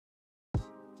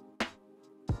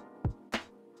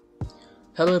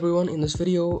Hello everyone, in this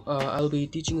video I'll be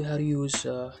teaching you how to use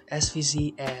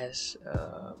SVC as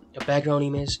a background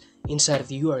image inside of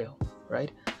the URL,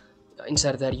 right?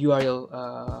 Inside of that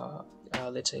URL,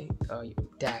 let's say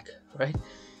tag, right?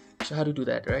 So how to do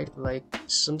that, right? Like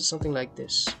something like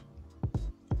this,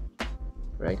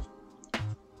 right?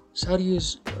 So how to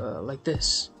use like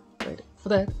this, right? For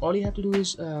that, all you have to do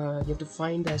is you have to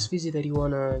find the SVC that you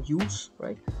want to use,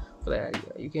 right? For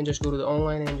that, you can just go to the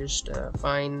online and just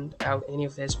find out any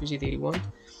of the SVC that you want.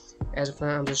 As of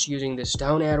now, I'm just using this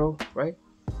down arrow, right?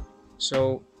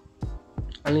 So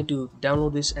I'll need to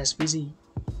download this SVC,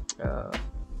 uh,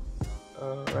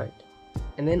 right?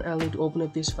 And then I'll need to open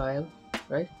up this file,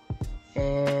 right?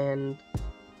 And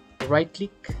right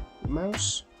click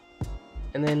mouse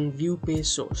and then view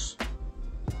paste source,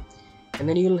 and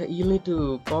then you'll need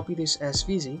to copy this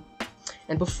SVC.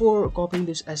 And before copying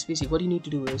this SVC, what you need to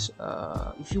do is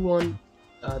if you want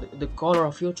the color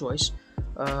of your choice,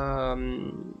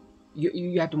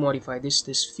 you have to modify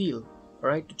this field, all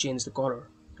right, to change the color,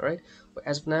 all right? But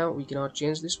as of now, we cannot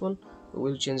change this one.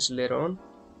 We'll change later on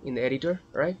in the editor,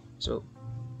 right? So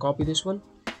copy this one,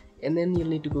 and then you'll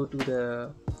need to go to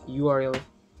the URL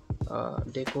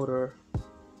decoder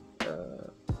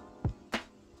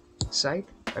site.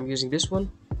 I'm using this one,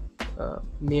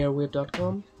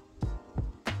 mayorweb.com,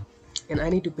 and I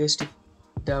need to paste it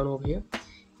down over here.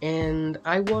 And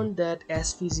I want that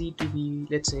SVC to be,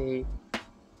 let's say,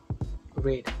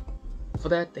 red. For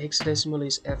that, the hexadecimal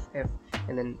is FF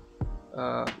and then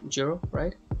 0,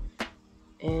 right?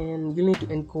 And you need to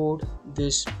encode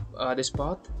this this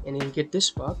path, and you'll get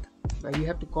this path. Now you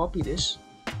have to copy this,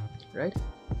 right?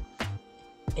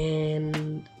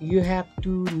 And you have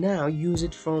to now use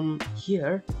it from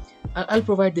here. I'll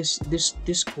provide this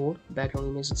code, background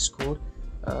image, this code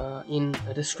in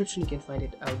a description. You can find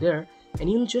it out there,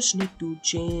 and you'll just need to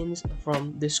change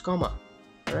from this comma,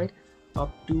 right,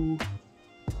 up to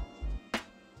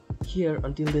here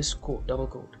until this code, double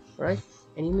quote, right?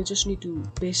 And you'll just need to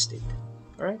paste it,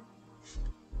 all right?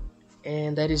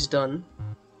 And that is done.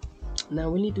 Now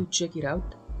we need to check it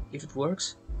out if it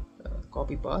works.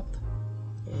 Copy path,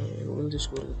 and we'll just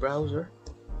go to the browser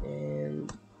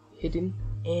and hit in,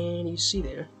 and you see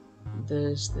there,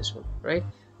 there's this one, right?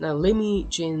 Now let me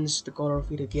change the color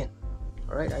of it again.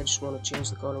 All right, I just want to change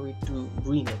the color of it to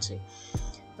green, let's say.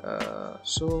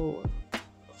 So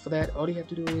for that, all you have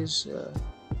to do is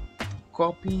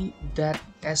copy that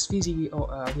SVC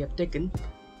we have taken,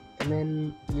 and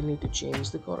then you need to change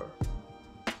the color.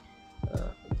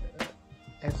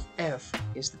 FF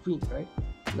is the green, right?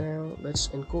 Now let's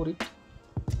encode it,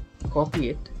 copy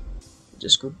it,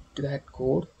 just go to that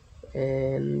code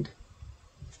and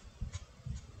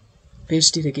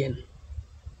paste it again.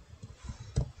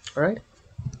 All right,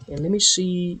 and let me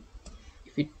see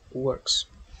if it works.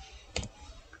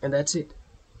 And that's it.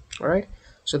 All right,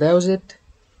 so that was it.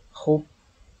 Hope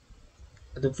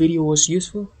the video was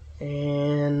useful,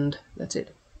 and that's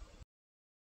it.